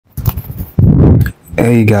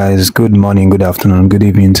Hey guys, good morning, good afternoon, good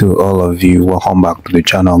evening to all of you. Welcome back to the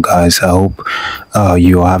channel, guys. I hope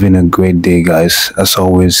you're having a great day, guys. As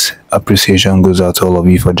always, appreciation goes out to all of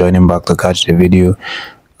you for joining back to catch the video.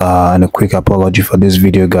 And a quick apology for this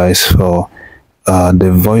video, guys, for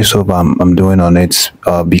the voiceover I'm doing on it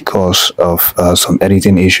because of some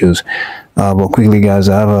editing issues. But quickly, guys,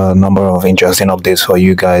 I have a number of interesting updates for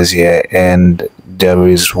you guys here, and there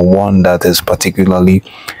is one that is particularly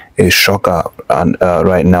a shocker and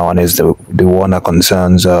right now, and is the one that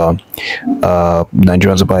concerns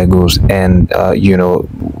Nigerian Super Eagles, and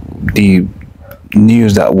the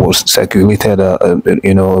news that was circulated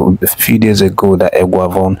a few days ago that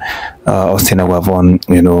Eguavoen, Austin Eguavoen,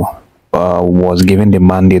 was given the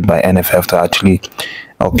mandate by NFF to actually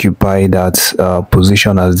occupy that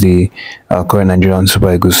position as the current Nigerian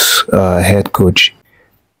Super Eagles head coach.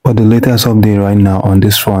 But the latest update right now on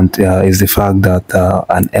this front is the fact that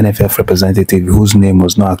an NFF representative whose name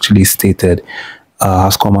was not actually stated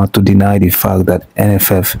has come out to deny the fact that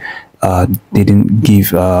NFF didn't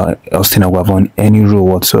give Austin Eguavoen any role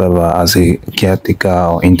whatsoever as a caretaker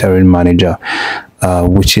or interim manager,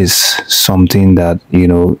 which is something that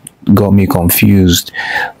got me confused.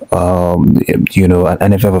 An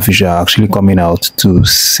NFF official actually coming out to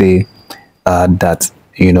say that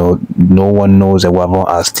no one knows Eguavoen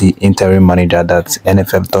as the interim manager, that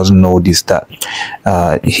NFF doesn't know this, that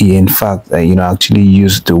he in fact actually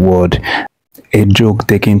used the word "a joke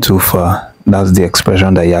taken too far." That's the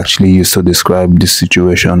expression that he actually used to describe this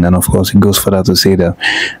situation. And of course, it goes further to say that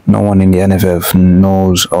no one in the NFF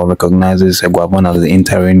knows or recognizes Eguavoen as the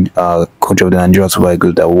interim coach of the Nigerian Super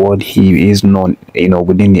Eagles. That what he is known,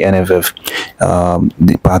 within the NFF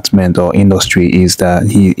department or industry, is that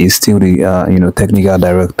he is still the technical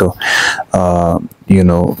director.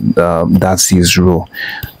 That's his role.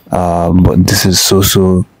 But this is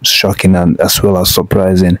so shocking and as well as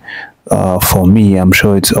surprising. For me, I'm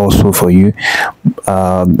sure it's also for you,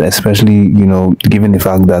 especially given the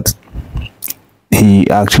fact that he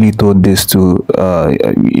actually told this to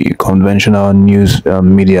conventional news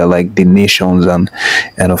media like the Nations and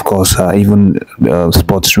of course even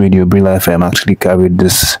sports radio Brila FM actually carried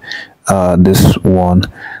this one.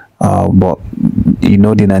 But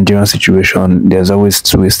the Nigerian situation, there's always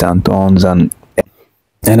twists and turns, and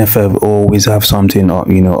NFF always have something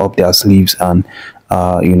up their sleeves, and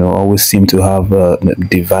always seem to have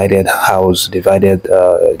divided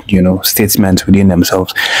statements within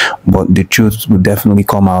themselves. But the truth will definitely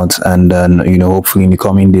come out, and then hopefully in the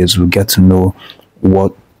coming days we'll get to know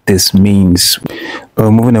what this means.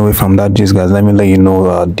 Moving away from that, just guys, let me let you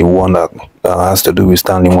know the one that has to do with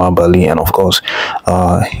Stanley Nwabali, and of course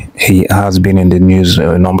he has been in the news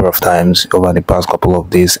a number of times over the past couple of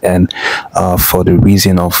days, and for the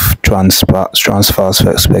reason of transfer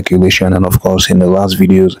speculation. And of course, in the last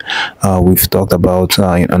videos we've talked about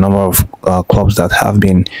a number of clubs that have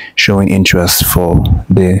been showing interest for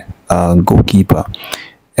the goalkeeper.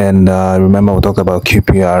 And remember, we talked about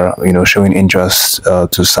QPR, showing interest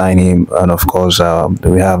to sign him, and of course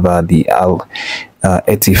we have the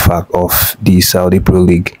Al-Ettifaq of the Saudi Pro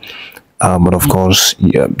League. But of course,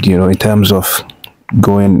 in terms of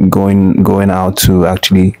going out to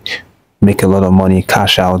actually make a lot of money,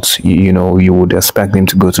 cash out, you would expect him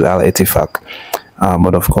to go to Al-Ettifaq.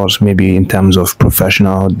 But of course, maybe in terms of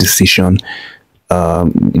professional decision,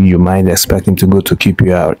 you might expect him to go to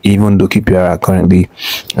QPR, even though QPR are currently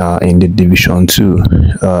in the Division 2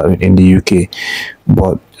 in the UK.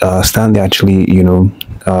 But Stanley actually,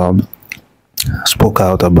 spoke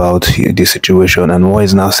out about the situation, and what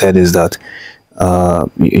is now said is that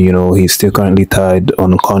he's still currently tied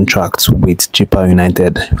on contracts with Chippa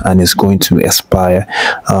United, and is going to expire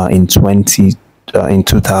in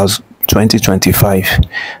 2025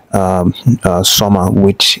 summer,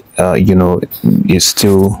 which is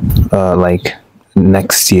still like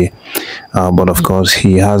next year. But of course,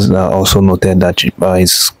 he has also noted that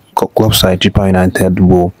his club side Chippa United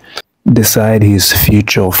will decide his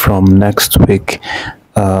future from next week.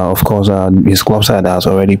 Of course, his club side has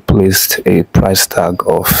already placed a price tag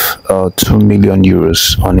of 2 million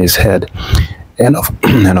euros on his head. And of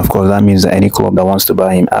course, that means that any club that wants to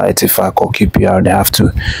buy him at Ettifaq or QPR, they have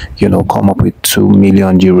to, come up with 2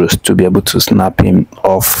 million euros to be able to snap him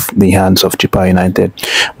off the hands of Chippa United.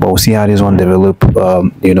 But we'll see how this one develop,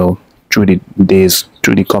 through the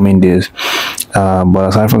coming days. But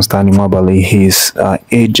aside from Stanley Nwabali, his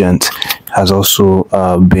agent has also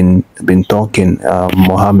been talking,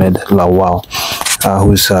 Mohamed Lawal,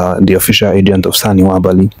 who's the official agent of Stanley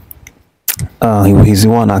Nwabali. He's the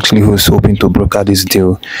one actually who's hoping to broker this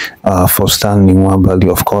deal for Stanley Nwabali,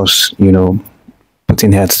 of course,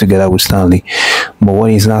 putting heads together with Stanley. But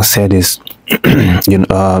what he's now said is,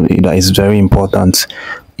 that is very important.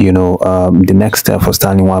 The next step for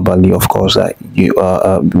Stanley Nwabali, of course, that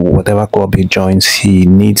whatever club he joins, he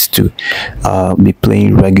needs to be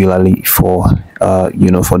playing regularly for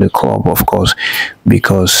for the club, of course,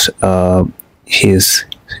 because his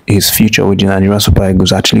future with the Nigerian Super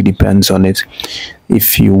Eagles actually depends on it.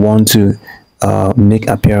 If you want to make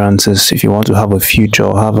appearances, if you want to have a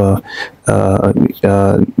future,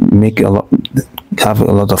 have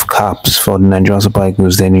a lot of caps for the Nigerian Super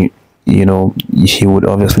Eagles, then he would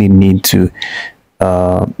obviously need to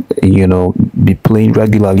be playing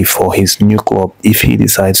regularly for his new club if he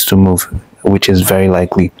decides to move, which is very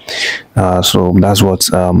likely. So that's what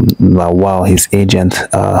while his agent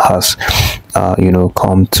has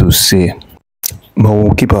come to say. But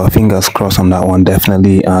we'll keep our fingers crossed on that one,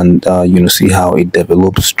 definitely, and see how it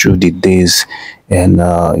develops through the days. And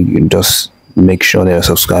you just make sure they're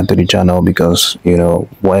subscribed to the channel, because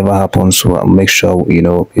whatever happens, we'll make sure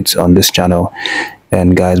it's on this channel.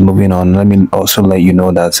 And guys, moving on, let me also let you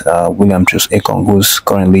know that William Ekong, who's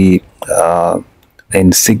currently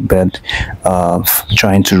in sick bed,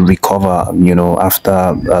 trying to recover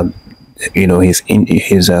after his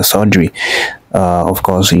surgery. Of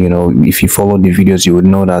course, if you follow the videos, you would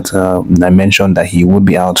know that I mentioned that he would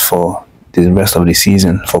be out for the rest of the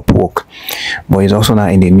season for pork. But he's also now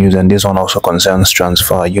in the news, and this one also concerns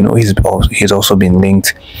transfer. He's also been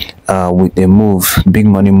linked with a big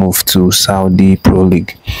money move to Saudi Pro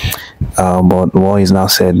League. But what he's now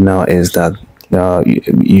said now is that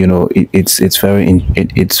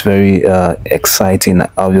it's very exciting,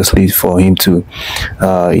 obviously, for him to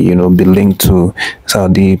be linked to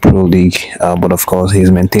Saudi Pro League, but of course he's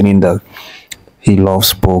maintaining that he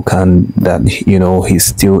loves poke, and that he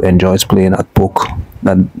still enjoys playing at poke,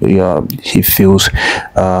 that he feels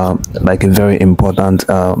like a very important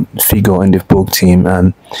figure in the poke team,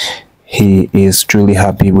 and he is truly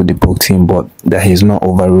happy with the poke team, but that he's not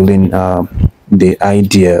overruling the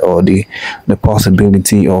idea or the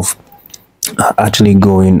possibility of actually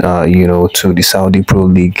going to the Saudi Pro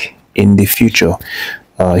League in the future.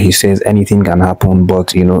 He says anything can happen,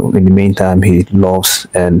 but in the meantime, he loves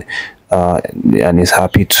and is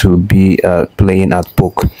happy to be playing at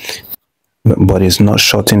POK. But he's not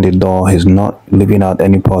shutting the door. He's not leaving out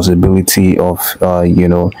any possibility of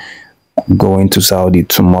going to Saudi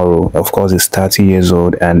tomorrow. Of course, he's 30 years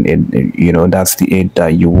old, and that's the age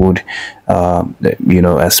that you would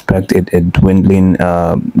expect a dwindling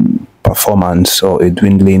performance or a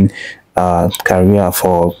dwindling career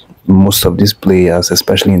for most of these players,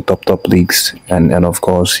 especially in top leagues. And of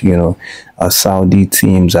course, Saudi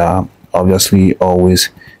teams are obviously always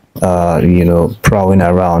prowling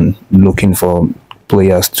around looking for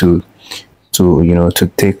players to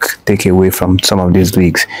take away from some of these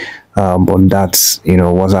leagues. But that's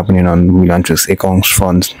what's happening on William Ekong's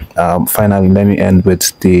front. Finally, let me end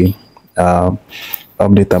with the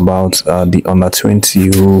update about the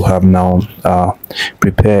under-20 who have now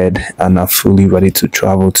prepared and are fully ready to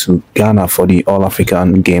travel to Ghana for the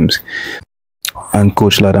All-African Games. And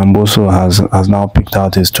Coach Ladamboso has now picked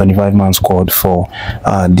out his 25-man squad for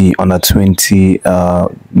the under-20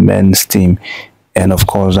 men's team. And of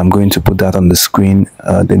course, I'm going to put that on the screen,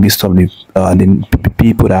 the list of the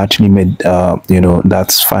people that actually made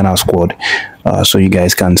that final squad, so you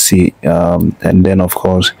guys can see. And then of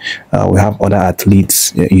course, we have other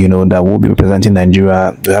athletes that will be representing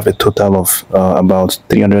Nigeria. We have a total of about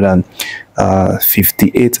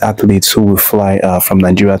 358 athletes who will fly from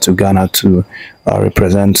Nigeria to Ghana to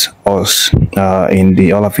represent us in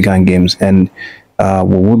the All-African Games, and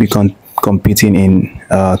we will be competing in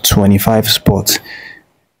 25 sports,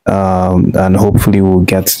 and hopefully we'll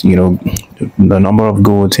get the number of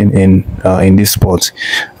golds in these sports.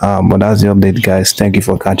 But that's the update, guys. Thank you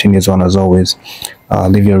for catching this one. As always,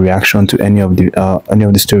 leave your reaction to any of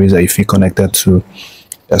the stories that you feel connected to.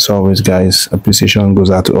 As always, guys, appreciation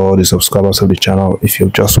goes out to all the subscribers of the channel. If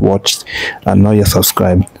you've just watched and not yet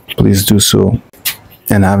subscribed, please do so,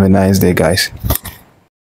 and have a nice day, guys.